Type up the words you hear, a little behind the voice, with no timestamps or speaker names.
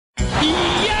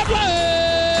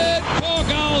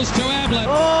Mills to Ablett.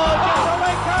 Oh,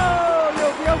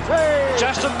 you're guilty.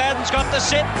 Justin Madden's got the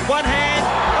set. One hand.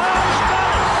 Oh, he's done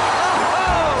it.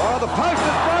 Oh, the post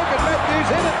is broken. Matthews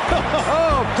hit it.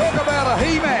 Oh, talk about a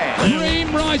he-man.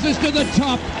 Dream rises to the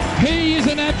top. He is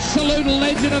an absolute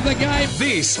legend of the game.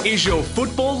 This is your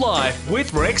Football Life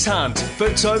with Rex Hunt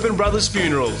for Tobin Brothers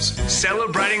Funerals,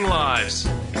 celebrating lives.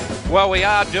 Well, we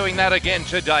are doing that again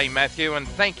today, Matthew, and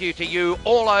thank you to you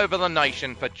all over the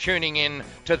nation for tuning in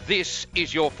to This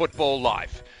Is Your Football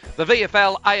Life. The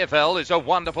VFL-AFL is a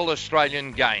wonderful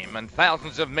Australian game, and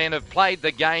thousands of men have played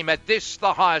the game at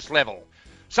the highest level.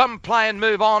 Some play and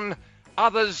move on,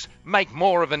 others make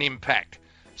more of an impact.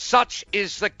 Such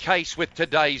is the case with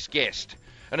today's guest.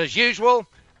 And as usual,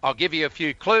 I'll give you a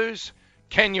few clues.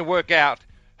 Can you work out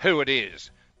who it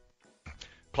is?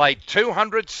 Played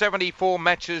 274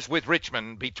 matches with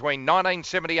Richmond between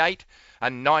 1978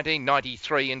 and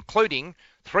 1993, including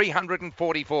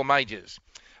 344 majors.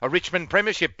 A Richmond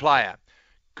premiership player.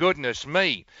 Goodness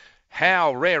me,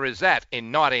 how rare is that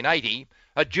in 1980?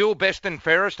 A dual best and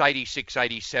fairest,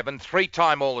 86-87,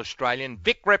 three-time All-Australian,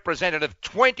 Vic representative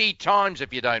 20 times,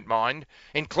 if you don't mind,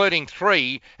 including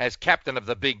 3 as captain of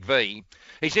the Big V.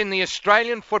 He's in the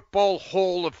Australian Football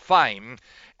Hall of Fame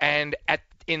and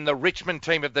in the Richmond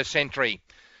team of the century.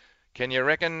 Do you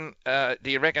reckon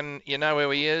you know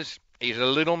who he is? He's a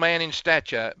little man in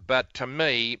stature, but to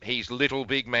me, he's little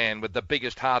big man with the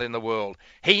biggest heart in the world.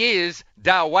 He is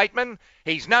Dale Weightman.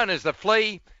 He's known as the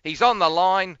Flea. He's on the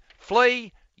line.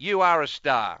 Flea, you are a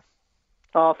star.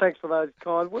 Oh, thanks for those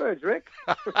kind words, Rick.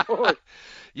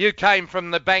 You came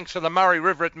from the banks of the Murray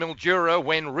River at Mildura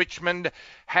when Richmond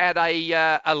had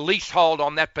a leasehold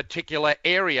on that particular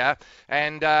area.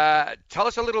 And tell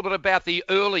us a little bit about the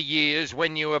early years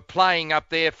when you were playing up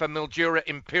there for Mildura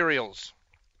Imperials.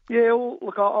 Yeah, well,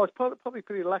 look, I was probably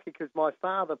pretty lucky because my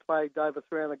father played over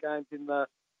 300 games in the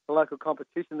local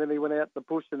competition. Then he went out in the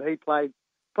bush and he played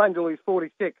until he was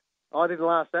 46. I didn't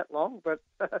last that long, but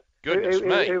Goodness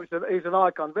me. He's an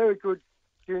icon. Very good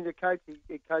junior coach.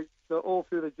 He coached all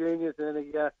through the juniors, and then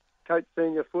he coached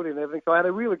senior footy and everything. So I had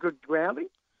a really good grounding.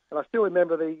 And I still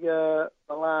remember the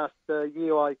last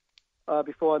year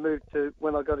before I moved to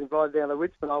when I got invited down to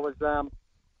Richmond. I was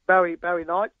Barry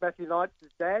Knight, Matthew Knight's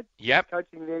dad,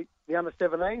 coaching the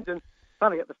under-17s. And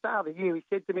funny, at the start of the year, he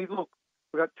said to me, "Look,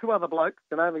 we've got 2 other blokes,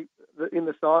 and only in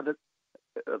the side that,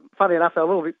 funny enough, are a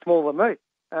little bit smaller than me."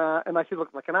 And they said, "Look,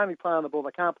 I can only play on the ball.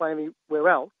 I can't play anywhere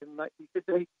else." And he said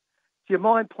to me, "Do you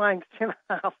mind playing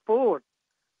centre-half forward?"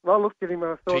 And I looked at him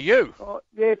and I thought... To you? Oh,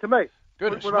 yeah, to me.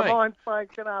 Goodness Would me. I mind playing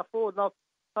centre-half forward? And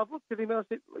I've looked at him and I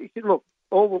said, "Look,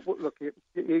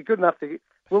 you're good enough to...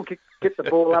 We'll get the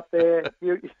ball up there.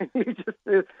 You just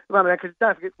run around, because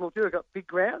don't forget, Mildura got big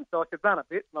ground, so I could run a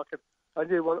bit, and I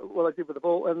knew what I did with the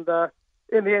ball. And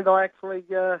in the end, I actually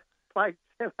played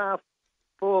centre-half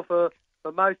forward for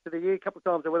most of the year. A couple of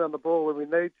times I went on the ball when we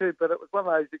needed to, but it was one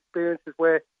of those experiences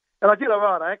where... And I did all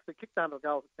right. I actually kicked under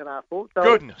goals at centre-half forward. So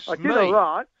Goodness I did me. all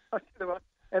right.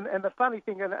 And the funny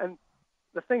thing, and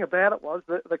the thing about it was,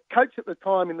 the coach at the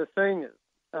time in the seniors...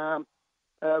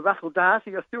 Russell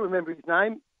Darcy, I still remember his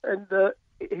name, and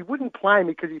he wouldn't play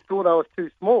me because he thought I was too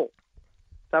small.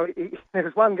 So there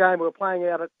was one game we were playing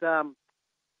out at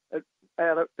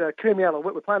Coomiella.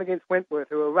 We were playing against Wentworth,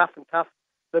 who were rough and tough.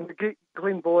 The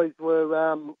McGlynn boys were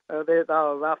they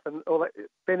were rough, and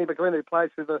Benny McGlynn, who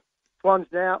plays for the Swans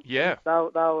now, Yeah, they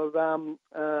were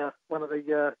one of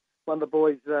the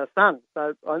boys' sons.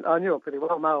 So I knew him pretty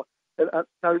well. No,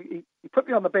 so he put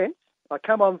me on the bench. I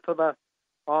come on for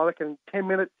I reckon 10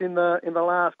 minutes in the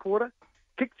last quarter,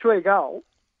 kicked 3 goals,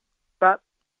 but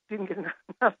didn't get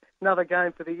another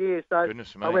game for the year. So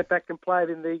I went back and played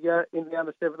in the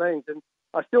under-17s, and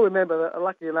I still remember that,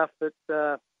 lucky enough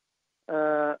that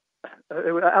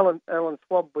Alan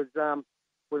Swab was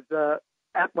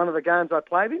at one of the games I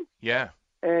played in. Yeah.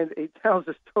 And he tells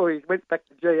the story. He went back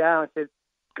to GR and said,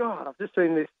 "God, I've just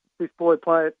seen this boy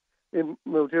play it in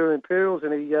Mildura Imperials,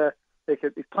 and he's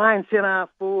playing centre-half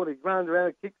forward, he runs around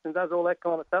and kicks and does all that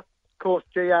kind of stuff." Of course,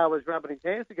 GR was rubbing his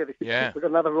hands together. Yeah. We've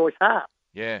got another Royce Hart.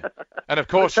 Yeah. And, of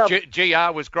course,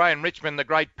 GR was Graham Richmond, the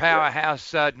great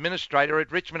powerhouse administrator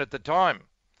at Richmond at the time.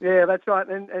 Yeah, that's right.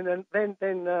 And then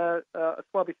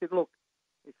Swabby said, "Look,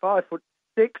 he's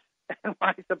 5'6" and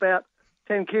weighs about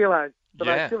 10 kilos. But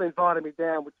they still invited me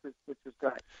down, which was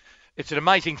great. It's an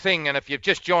amazing thing, and if you've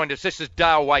just joined us, this is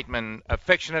Dale Weightman,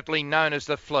 affectionately known as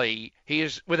the Flea. He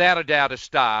is, without a doubt, a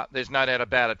star. There's no doubt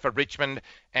about it, for Richmond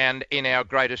and in our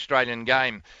great Australian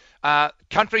game.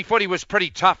 Country footy was pretty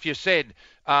tough, you said.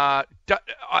 I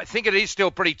think it is still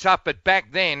pretty tough, but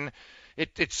back then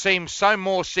it seems so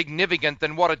more significant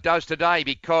than what it does today,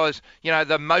 because,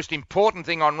 the most important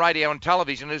thing on radio and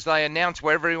television is they announce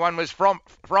where everyone was from,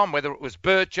 whether it was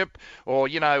Birchip or,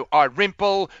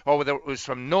 Irimple, or whether it was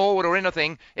from Norwood or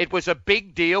anything. It was a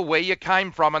big deal where you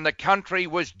came from, and the country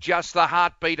was just the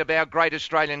heartbeat of our great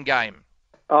Australian game.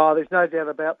 Oh, there's no doubt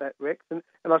about that, Rex. And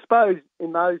I suppose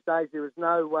in those days there was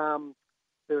no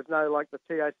like the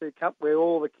TAC Cup where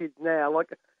all the kids now,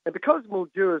 and because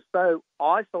Mildura is so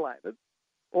isolated,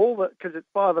 because it's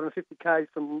 550 k's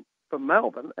from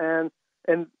Melbourne, and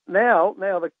now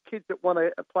the kids that want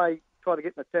to try to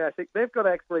get in the TAC, they've got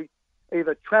to actually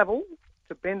either travel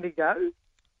to Bendigo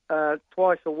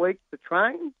twice a week to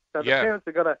train. So the parents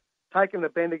have got to take them to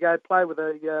Bendigo, play with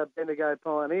the Bendigo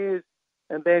Pioneers,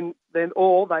 and then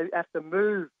or they have to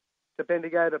move to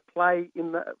Bendigo to play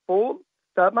in the form.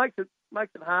 So it makes it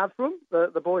hard for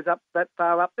them, the boys up that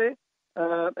far up there.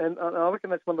 And I reckon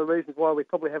that's one of the reasons why we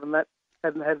probably hadn't had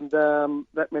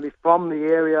that many from the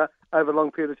area over a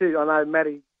long period of time. I know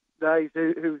Matty Days,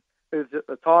 who's at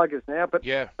the Tigers now, but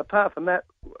apart from that,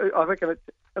 I reckon it's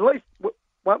at least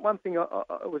one thing.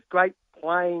 It was great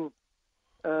playing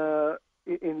at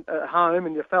home,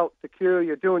 and you felt secure.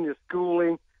 You're doing your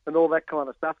schooling and all that kind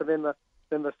of stuff. And then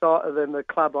the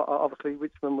club, obviously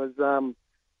Richmond was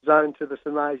zoned to the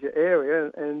St Asia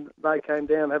area, and they came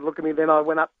down and had a look at me. Then I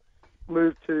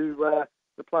moved to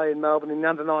play in Melbourne in the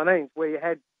under-19s, where you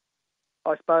had,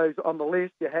 I suppose, on the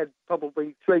list, you had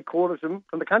probably 3/4 of them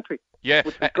from the country, which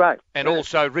was great. And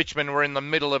also Richmond were in the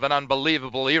middle of an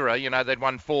unbelievable era. They'd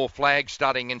won 4 flags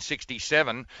starting in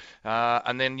 67,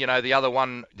 and then, the other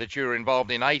one that you were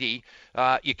involved in, 80.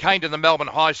 You came to the Melbourne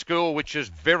High School, which is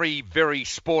very, very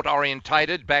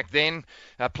sport-orientated back then,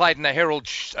 played in the Herald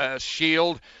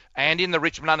Shield, and in the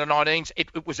Richmond under-19s.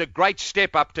 It was a great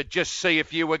step up to just see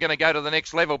if you were going to go to the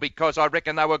next level, because I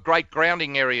reckon they were great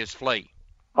grounding areas, Flea.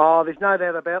 Oh, there's no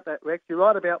doubt about that, Rex. You're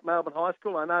right about Melbourne High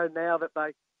School. I know now that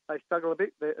they struggle a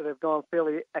bit. They've gone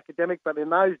fairly academic, but in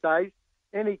those days,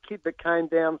 any kid that came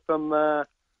down from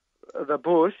the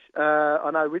bush,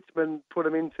 I know Richmond put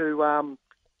them into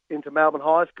Melbourne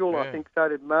High School. Yeah. I think so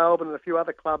did Melbourne and a few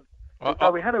other clubs.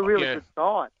 So we had a really good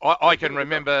side. I can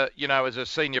remember, as a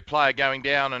senior player going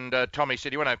down, and Tommy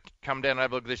said, "You want to come down and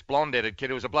have a look at this blonde-headed kid?"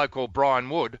 It was a bloke called Brian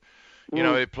Wood,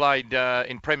 who played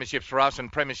in premierships for us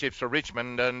and premierships for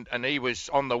Richmond, and he was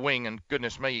on the wing, and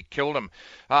goodness me, he killed him.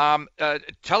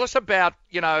 Tell us about,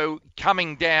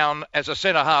 coming down as a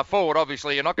centre-half forward.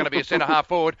 Obviously, you're not going to be a centre-half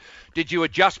forward. Did you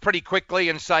adjust pretty quickly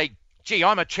and say, gee,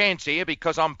 I'm a chance here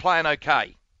because I'm playing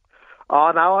okay? Oh,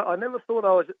 no, I never thought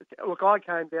I was... Look, I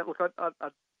came down... Look, I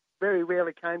very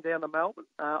rarely came down to Melbourne.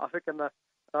 I think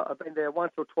I've been there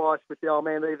once or twice with the old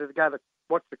man, either to go to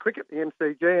watch the cricket, the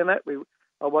MCG and that.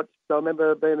 I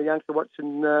remember being a youngster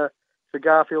watching Sir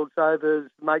Garfield Sober's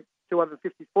make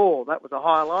 254. That was a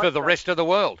highlight. For the rest of the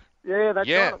world. Yeah, that's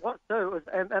right. It was too.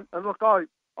 And look, I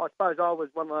suppose I was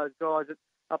one of those guys that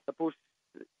up the bush,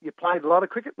 you played a lot of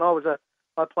cricket, and I was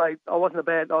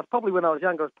probably, when I was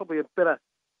younger, I was probably a better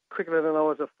cricketer than I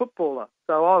was a footballer.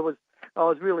 So I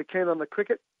was really keen on the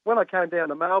cricket. When I came down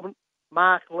to Melbourne,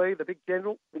 Mark Lee, the big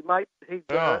general, his mate,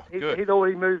 he'd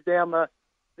already moved down the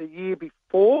year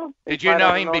before. Did you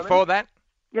know him before that?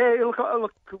 Yeah,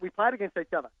 look, we played against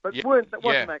each other, but it wasn't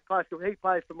that close. He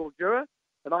played for Mildura,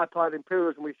 and I played in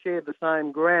Pilgers, and we shared the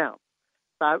same ground.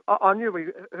 So I knew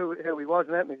who he was,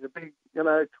 and that, and he's a big,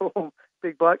 tall,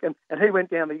 big bloke, and he went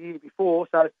down the year before.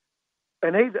 So,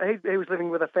 and he was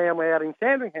living with a family out in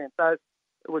Sandringham, so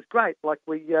it was great. Like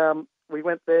we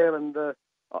went there, and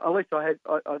at least I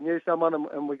knew someone, and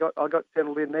I got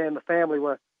settled in there, and the family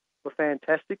were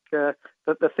fantastic. The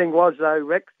thing was, though,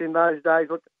 Rex, in those days,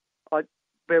 look, I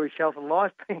very sheltered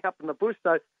life being up in the bush.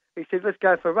 So he said, let's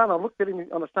go for a run. I looked at him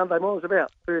on a Sunday morning, it was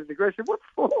about 30 degrees. I said, what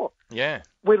for? Yeah.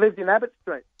 We lived in Abbott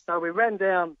Street. So we ran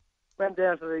down to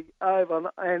the Oval,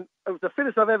 and it was the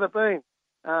fittest I've ever been,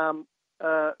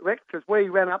 Rex, because we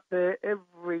ran up there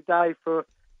every day for,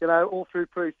 all through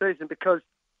pre-season, because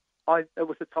it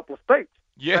was a topless beach.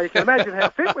 Yeah. So you can imagine how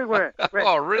fit we were. Rex.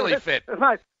 Oh, really fit.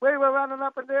 Mate, we were running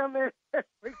up and down there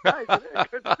every day.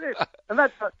 And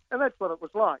that's what it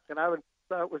was like, and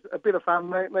so it was a bit of fun,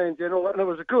 me and General, and it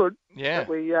was good that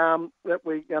we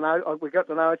got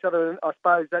to know each other, and I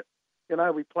suppose that,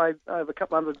 we played over a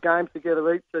couple hundred games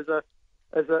together each as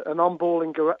an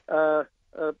on-balling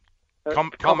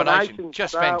combination.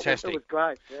 Just fantastic. It was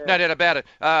great. Yeah. No doubt about it.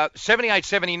 78,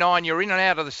 79, you're in and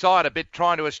out of the side a bit,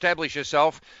 trying to establish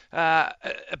yourself. A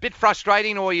bit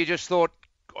frustrating, or you just thought,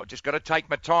 I just got to take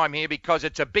my time here, because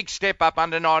it's a big step up,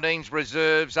 under 19s,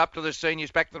 reserves, up to the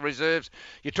seniors, back to the reserves.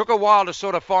 You took a while to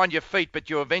sort of find your feet, but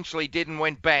you eventually did and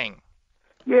went bang.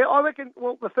 Yeah, I reckon.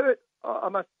 Well, the first, I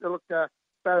must look.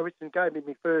 Barry Richardson gave me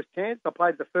my first chance. I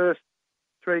played the first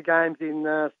 3 games in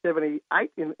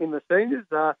 '78 in the seniors.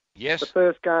 Yes. The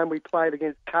first game we played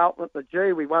against Carlton at the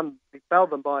G, we felled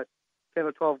them by 10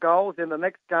 or 12 goals. In the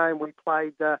next game we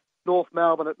played North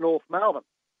Melbourne at North Melbourne,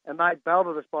 and they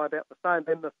belted us by about the same.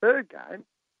 Then the third game,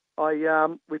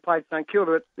 we played St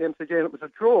Kilda at the MCG, and it was a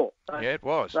draw. So, Yeah, it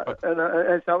was.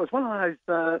 and so it was one of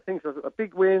those things, a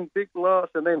big win, big loss,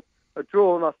 and then a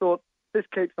draw, and I thought, this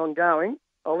keeps on going,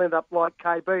 I'll end up like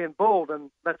KB and bald,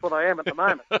 and that's what I am at the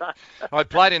moment. I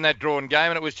played in that drawn game,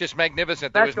 and it was just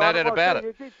magnificent. There was no doubt about it.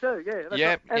 You did too, yeah.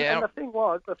 Yep, right. And the thing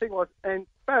was, and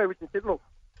Barry Richardson said, look,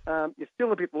 you're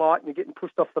still a bit light and you're getting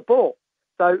pushed off the ball.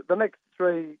 So the next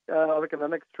 3,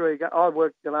 I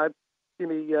worked,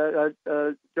 Jimmy,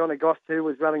 Johnny Goss, who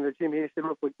was running the gym here, said,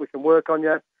 look, we can work on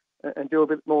you and do a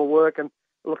bit more work. And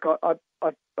look, I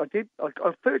did.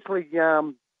 I virtually,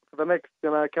 for the next,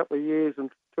 couple of years and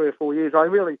 3 or 4 years, I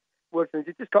really worked, and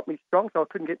it just got me strong, so I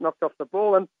couldn't get knocked off the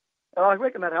ball. And I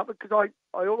reckon that helped because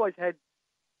I always had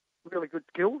really good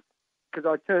skills because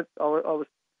I was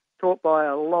taught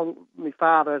by my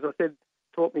father, as I said,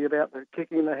 taught me about the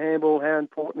kicking, the handball, how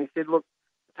important. He said, look,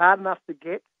 it's hard enough to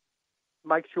get,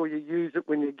 make sure you use it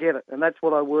when you get it. And that's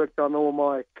what I worked on all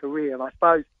my career. And I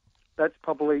suppose that's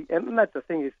probably, and that's the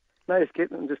thing is, no use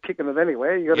getting it and just kicking it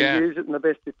anywhere. You got to use it in the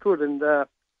best you could. And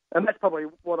that's probably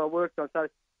what I worked on. So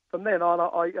from then on,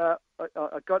 I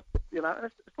got,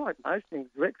 it's like most things,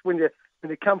 Rex, when you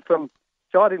come from,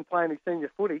 so I didn't play any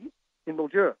senior footy in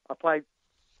Mildura. I played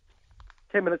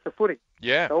 10 minutes of footy.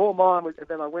 Yeah. So all mine was, and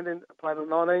then I went in and played in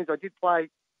the 19s. I did play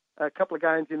a couple of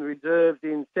games in the reserves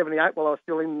in '78 while I was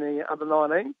still in the under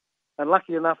 19. And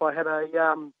lucky enough, I had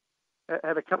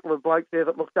a couple of blokes there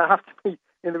that looked after me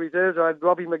in the reserves. I had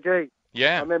Robbie McGee.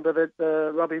 Yeah. I remember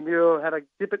that Robbie Muir had a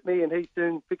dip at me, and he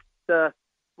soon fixed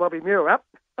Robbie Muir up.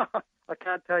 I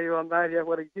can't tell you on radio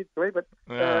what he did to me, but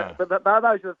those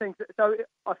are the things. So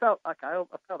I felt okay. I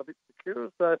felt a bit secure.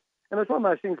 So, and it's one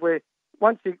of those things where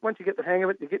once you get the hang of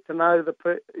it, you get to know the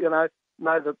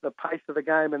pace of the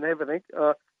game and everything.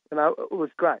 It was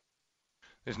great.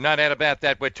 There's no doubt about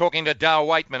that. We're talking to Dale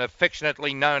Weightman,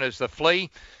 affectionately known as the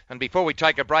Flea. And before we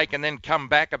take a break and then come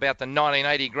back about the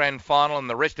 1980 Grand Final and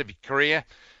the rest of your career,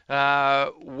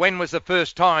 when was the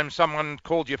first time someone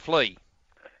called you Flea?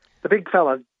 The big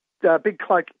fella, big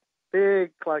cloaky,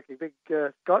 big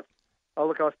Scotch. Oh,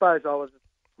 look, I suppose I was,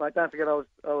 mate. Don't forget, I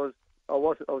was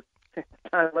 10,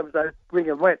 11 days green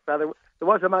and wet, so there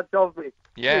wasn't much of me.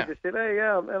 Yeah. He just said,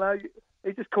 hey,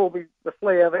 he just called me the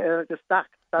Flea, and it just stuck.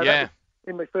 So that was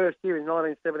in my first year in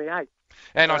 1978.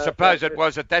 And I suppose it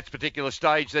was at that particular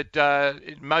stage that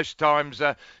most times,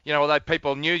 although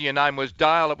people knew your name was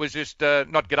Dale, it was just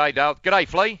not G'day Dale, G'day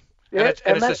Flea. Yeah,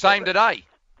 and it's the same today.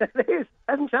 It is.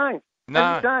 Hasn't changed. No.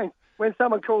 Hasn't changed. When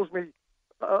someone calls me,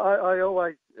 I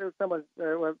always, when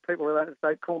people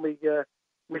say call me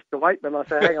Mr. Weightman, I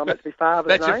say, hang on, that's my father's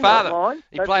that's name. That's your father. Mine.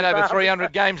 He played over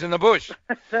 300 games in the bush.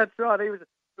 That's right. He was a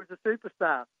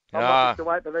superstar. I'm not Mr.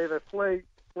 Weightman either.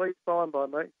 Fleet's fine by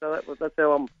me. So that's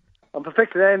how I'm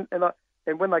perfected.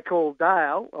 And when they call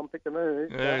Dale, I'm thinking,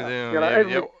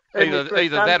 either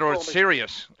that or it's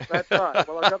serious. That's right.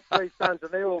 Well, I've got 3 sons,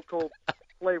 and they're all called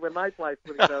Flea when they play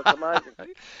footy, so it's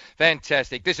amazing.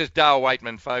 Fantastic. This is Dale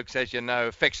Weightman, folks, as you know,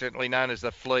 affectionately known as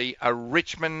the Flea, a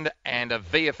Richmond and a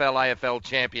VFL AFL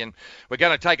champion. We're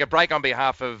going to take a break on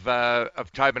behalf of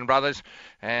Tobin Brothers,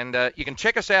 and you can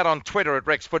check us out on Twitter at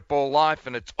Rex Football Life,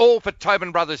 and it's all for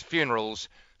Tobin Brothers Funerals,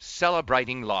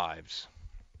 celebrating lives.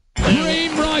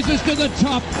 Dream rises to the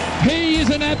top. He is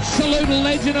an absolute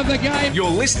legend of the game. You're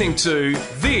listening to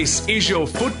This Is Your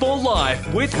Football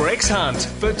Life with Rex Hunt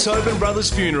for Tobin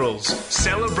Brothers Funerals,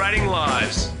 celebrating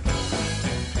lives.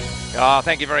 Oh,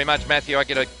 thank you very much, Matthew. I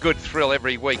get a good thrill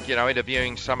every week,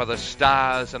 interviewing some of the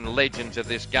stars and legends of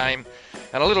this game.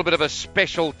 And a little bit of a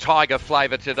special Tiger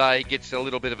flavour today gets a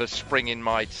little bit of a spring in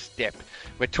my step.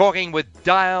 We're talking with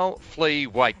Dale Flea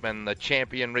Weightman, the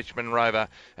champion Richmond Rover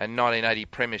and 1980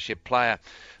 premiership player.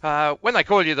 When they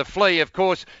call you the Flea, of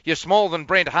course, you're smaller than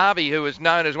Brent Harvey, who is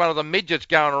known as one of the midgets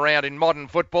going around in modern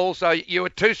football, so you were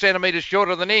 2 centimetres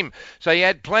shorter than him. So you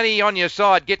had plenty on your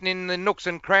side, getting in the nooks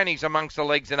and crannies amongst the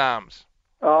legs and arms.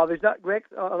 Oh, there's that, Rex,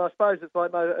 and I suppose it's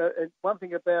like, one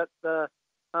thing about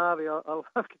Harvey, I love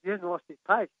because he hasn't lost his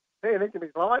pace. He thinks of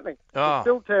his lightning. Oh. He's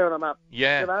still tearing them up.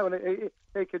 Yeah. And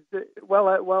he could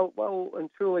well and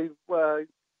truly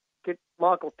get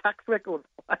Michael Tuck's record.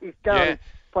 He's going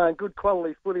playing good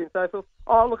quality footy and so forth.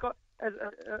 Oh, look,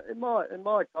 in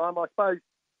my time, I suppose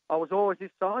I was always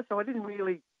this size, so I didn't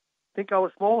really think I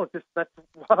was small. Just that's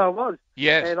what I was.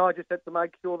 Yes. And I just had to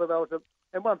make sure that I was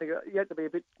And one thing, you had to be a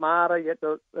bit smarter. You had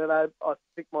to, I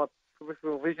think my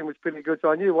peripheral vision was pretty good, so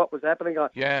I knew what was happening.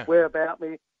 Where about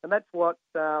me, and that's what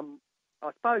I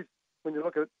suppose when you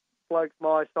look at blokes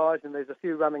my size, and there's a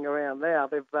few running around now.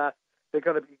 They've got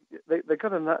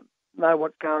to know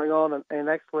what's going on, and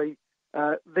actually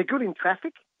they're good in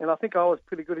traffic. And I think I was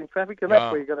pretty good in traffic, and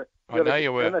that's where you got to. I know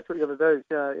you were. And that's what you got to do.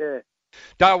 So, yeah.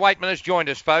 Dale Weightman has joined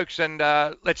us, folks, and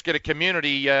let's get a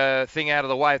community thing out of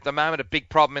the way at the moment. A big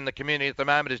problem in the community at the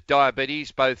moment is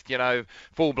diabetes, both,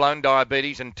 full-blown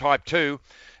diabetes and type 2.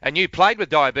 And you played with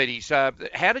diabetes.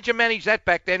 How did you manage that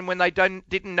back then when they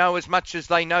didn't know as much as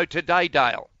they know today,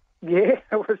 Dale? Yeah,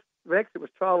 it was, Rex, it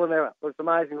was trial and error. It was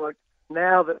amazing. Like,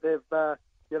 now that they've, the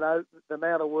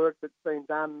amount of work that's been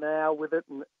done now with it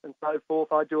and so forth,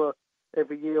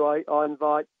 every year I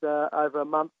invite over a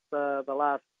month, the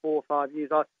last 4 or 5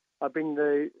 years, I bring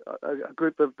a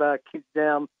group of kids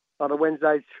down on a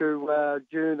Wednesday through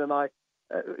June, and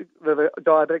the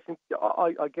diabetics. And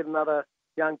I get another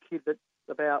young kid that's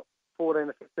about 14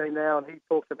 or 15 now, and he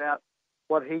talks about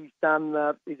what he's done.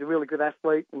 He's a really good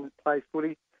athlete and plays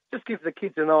footy. Just gives the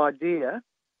kids an idea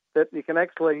that you can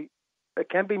actually, it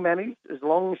can be managed as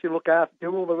long as you look after,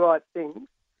 do all the right things.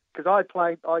 Because I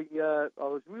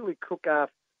was really crook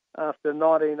after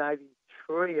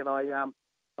 1983, and I'm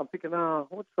thinking,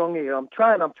 what's wrong here? I'm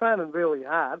training really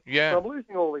hard. Yeah. So I'm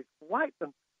losing all this weight.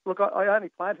 And look, I only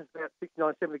played for about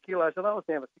 69, 70 kilos, and I was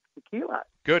down to 60 kilos.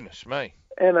 Goodness me.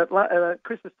 And at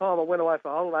Christmas time, I went away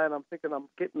for a holiday, and I'm thinking, I'm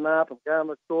getting up, I'm going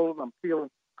to the toilet, and I'm feeling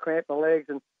cramp in my legs,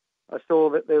 and I saw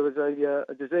that there was a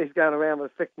disease going around that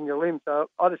affecting your limbs. So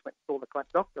I just went and saw the club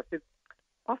doctor. I said,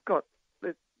 I've got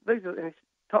these.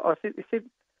 He said,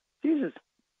 Jesus,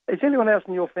 is anyone else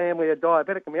in your family a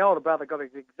diabetic? And my older brother got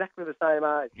exactly the same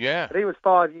age. Yeah. But he was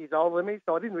 5 years older than me,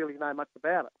 so I didn't really know much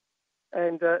about it.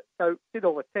 And so did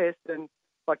all the tests, and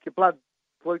like your blood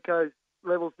glucose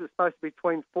levels are supposed to be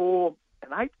between 4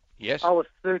 and 8. Yes. I was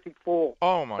 34.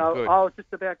 Oh, my so goodness. I was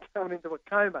just about going into a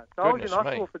coma. So I was in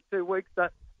hospital for 2 weeks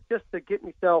just to get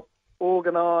myself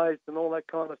organised and all that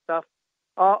kind of stuff.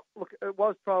 Look, it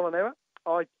was trial and error.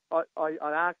 I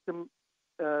asked them,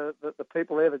 the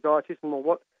people there, the dietitian, well,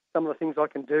 what some of the things I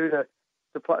can do to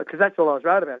play, because that's all I was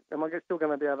worried about. Am I still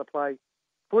going to be able to play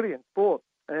footy and sport?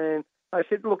 And they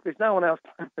said, look, there's no one else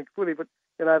playing footy, but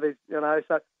so it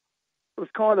was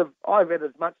kind of, I read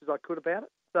as much as I could about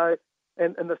it. So,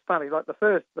 and it's funny, like the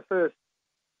first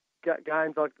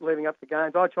games, like leading up to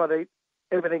games, I try to eat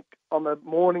everything on the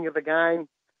morning of the game,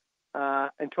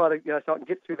 and try to, so I can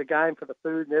get through the game for the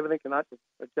food and everything, and I just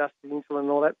adjust the insulin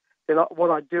and all that. Then what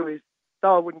I do is,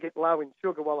 so I wouldn't get low in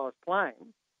sugar while I was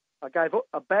playing, I gave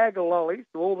a bag of lollies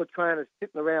to all the trainers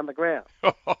sitting around the ground.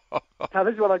 So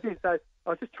this is what I did. So I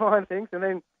was just trying things, and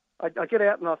then I get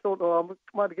out and I thought, I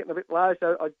might be getting a bit low,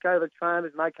 so I'd go to the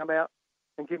trainers and they come out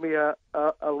and give me a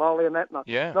lolly and that.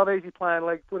 And not easy playing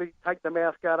leg footy, take the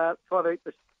mouth guard out, try to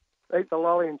eat the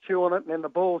lolly and chew on it, and then the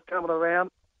ball's coming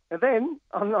around. And then,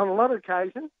 on a lot of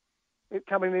occasions,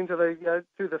 coming into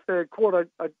through the third quarter,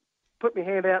 I'd put my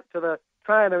hand out to the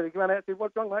trainer and he'd run out and say,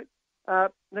 what's wrong, mate?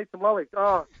 Need some lollies.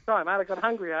 Oh, sorry, mate, I got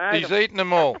hungry. He's eaten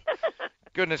them all.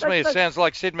 Goodness me, it sounds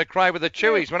like Sid McRae with the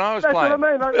Chewies when I was playing. That's what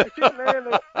I mean. Like, they're sitting there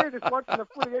and they're just watching the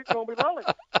footy eating all my lollies.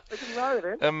 They didn't know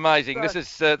then. Amazing.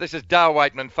 So, this is Dale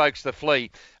Weightman, folks, the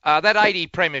flea. That 80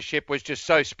 premiership was just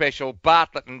so special.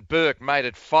 Bartlett and Burke made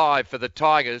it 5 for the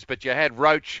Tigers, but you had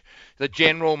Roach, the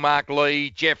General, Mark Lee,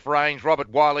 Jeff Rains, Robert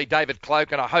Wiley, David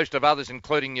Cloak, and a host of others,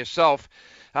 including yourself.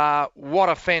 What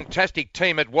a fantastic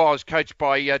team it was, coached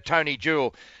by Tony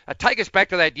Jewell. Take us back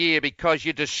to that year, because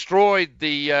you destroyed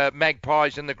the Magpies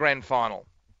in the grand final.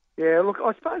 Yeah, look,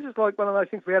 I suppose it's like one of those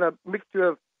things. We had a mixture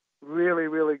of really,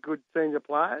 really good senior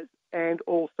players and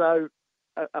also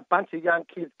a bunch of young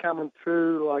kids coming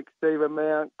through, like Stephen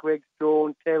Mount, Greg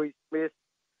Strawn, Terry Smith,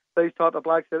 these type of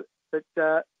blokes that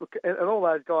look, and all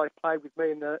those guys played with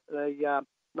me in the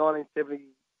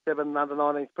 1977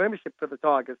 under-19s premiership for the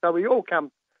Tigers. So we all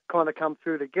come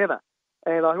through together.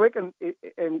 And I reckon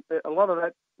and a lot of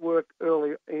that work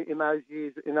early in those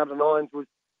years in under-9s was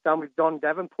done with Don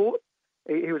Davenport.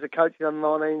 He was a coach in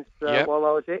under-19s while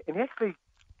I was there. And he actually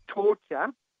taught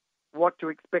you what to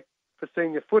expect for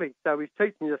senior footy. So he's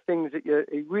teaching you things that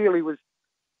he really was...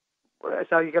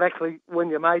 So you could actually,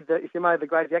 if you made the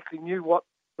grade, you actually knew what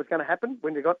was going to happen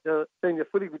when you got to senior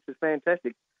footy, which was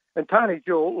fantastic. And Tony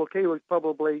Jewell, look, he was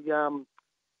probably...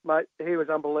 mate, he was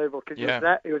unbelievable because he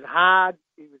was hard.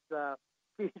 He was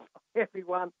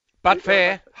everyone. But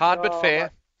fair, hard but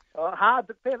fair. Hard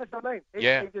but fair. That's what I mean. He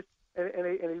just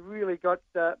he really got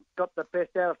the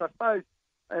best out of us, I suppose.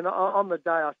 And on the day,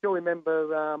 I still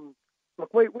remember.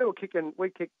 Look, we kicked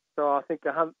I think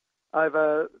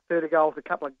over 30 goals a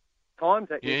couple of times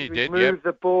that year. Yeah, you He did, moved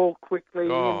the ball quickly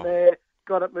in there,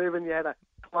 got it moving. You had a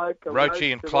Cloak, a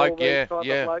Roachy and Cloak,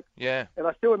 yeah. And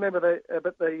I still remember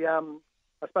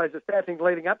I suppose the sad thing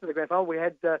leading up to the grand final, we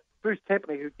had Bruce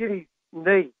Tempany, who did his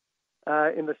knee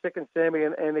in the second semi,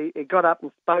 and he got up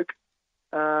and spoke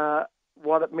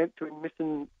what it meant to him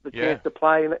missing the chance to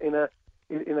play in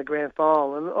a grand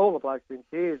final, and all the blokes were in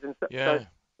tears. And so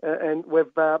and we've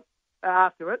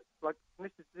after it, like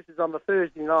this is on the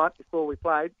Thursday night before we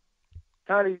played.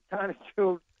 Tony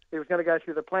Jules, he was going to go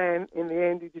through the plan. In the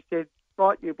end, he just said,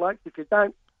 "Right, you blokes, if you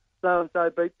don't so and so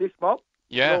beat this mob,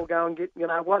 we'll go and get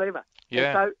whatever."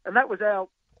 Yeah. And that was our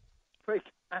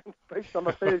pre-game speech on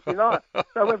the Thursday night.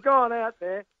 So we've gone out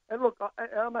there, and look,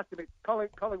 I must admit,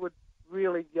 Collingwood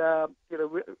really,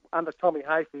 under Tommy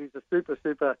Hafey, who's a super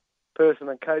person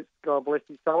and coach, God bless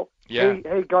his soul. Yeah.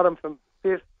 He got them from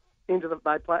fifth into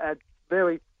they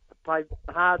played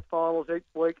hard finals each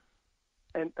week.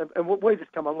 And we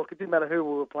just come on. Look, it didn't matter who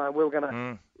we were playing. We were going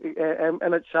to,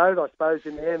 and it showed, I suppose,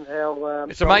 in the end how.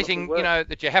 It's amazing,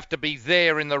 that you have to be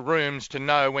there in the rooms to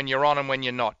know when you're on and when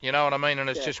you're not. You know what I mean? And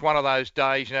it's just one of those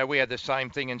days. We had the same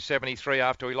thing in '73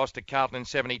 after we lost to Carlton in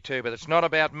 '72. But it's not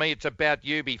about me. It's about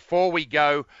you. Before we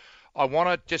go, I want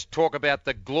to just talk about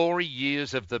the glory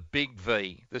years of the Big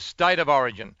V, the state of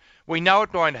origin. We know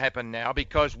it won't happen now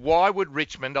because why would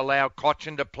Richmond allow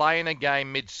Cochin to play in a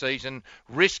game mid-season,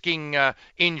 risking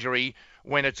injury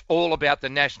when it's all about the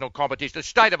national competition? The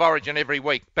state of origin every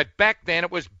week. But back then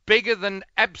it was bigger than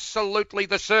absolutely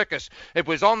the circus. It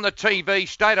was on the TV,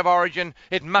 state of origin.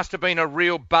 It must have been a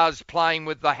real buzz playing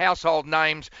with the household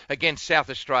names against South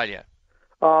Australia.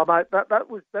 Oh, mate, that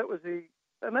was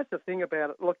and that's the thing about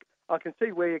it. Look, I can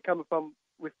see where you're coming from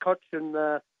with Cochin,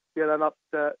 not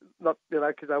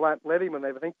because they won't let him and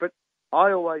everything. But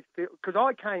I always feel, because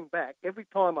I came back every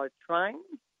time I trained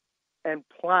and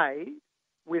played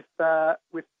with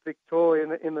Victoria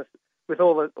with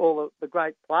all the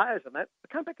great players and that,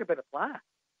 I came back a better player.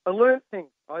 I learned things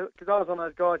because I was on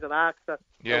those guys at Arxer,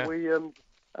 Williams,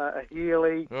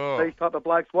 Healy, these type of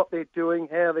blokes, what they're doing,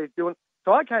 how they're doing.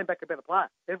 So I came back a better player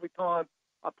every time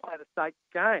I played a state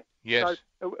game. Yes.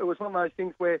 So it was one of those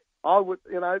things where I would,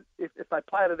 if they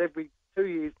played it every 2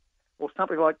 years or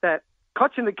something like that,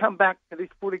 Cochin had come back to this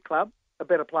footy club a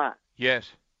better player.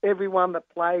 Yes. Everyone that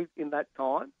played in that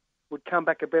time would come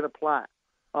back a better player.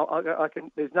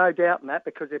 There's no doubt in that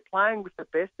because they're playing with the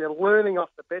best, they're learning off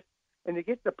the best, and you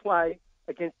get to play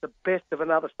against the best of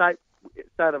another state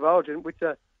of origin, which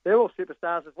they're all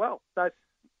superstars as well. So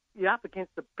you're up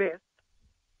against the best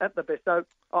at the best. So,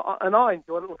 and I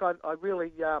enjoyed it. Look, I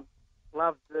really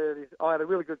loved I had a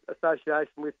really good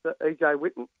association with E.J.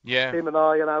 Whitten. Yeah. Him and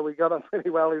I, we got on pretty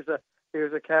well. He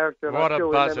was a character. What a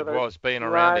buzz it was being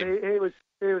around him. He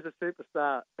was a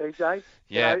superstar, E.J.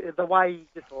 Yeah. The way he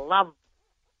just loved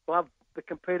the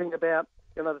competing about,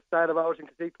 the state of origin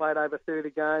because he played over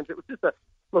 30 games. It was just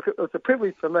it was a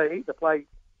privilege for me to play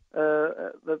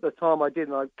the time I did,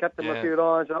 and I captained a few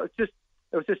irons. And it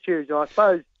was just huge. And I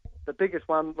suppose the biggest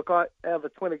one, out of the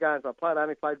 20 games I played, I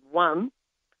only played one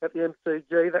at the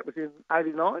MCG. That was in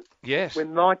 '89. Yes.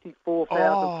 When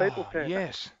 94,000 people turned up.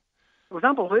 Yes. It was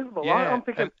unbelievable. Yeah. I'm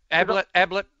thinking... Ablett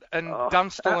and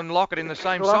Dunstall and Lockett in the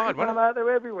same side, wasn't it? They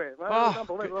were everywhere. It was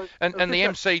unbelievable. And the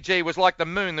MCG was like the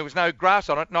moon. There was no grass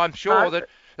on it, and I'm sure that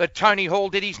Tony Hall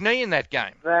did his knee in that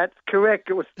game. That's correct.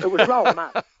 It was rolled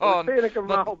mud.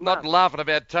 Not laughing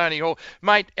about Tony Hall.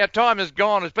 Mate, our time is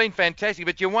gone. It's been fantastic,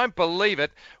 but you won't believe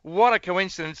it. What a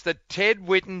coincidence that Ted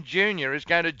Whitten Jr. is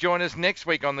going to join us next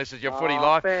week on This Is Your Footy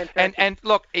Life. Fantastic. And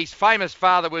look, his famous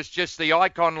father was just the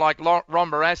icon like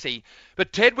Ron Barassi,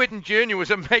 but Ted Whitten Jr.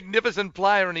 was a magnificent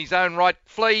player in his own right.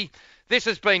 Flea, this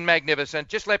has been magnificent.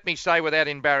 Just let me say without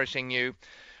embarrassing you,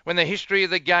 when the history of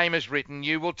the game is written,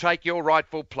 you will take your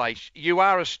rightful place. You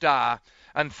are a star.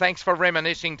 And thanks for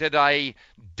reminiscing today,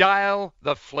 Dale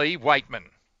the Flea Weightman.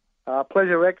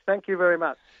 Pleasure, Rex. Thank you very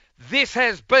much. This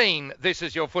has been This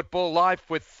Is Your Football Life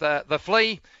with the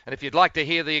Flea. And if you'd like to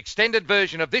hear the extended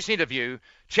version of this interview,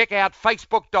 check out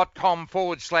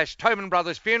facebook.com/Tobin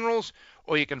Brothers Funerals,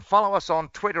 or you can follow us on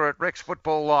Twitter at Rex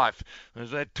Football Life.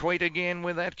 There's that tweet again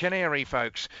with that canary,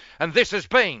 folks. And this has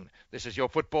been This Is Your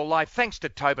Football Life. Thanks to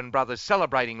Tobin Brothers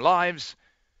celebrating lives.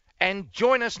 And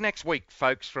join us next week,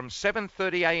 folks, from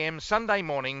 7:30 a.m. Sunday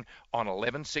morning on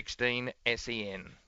 1116 SEN.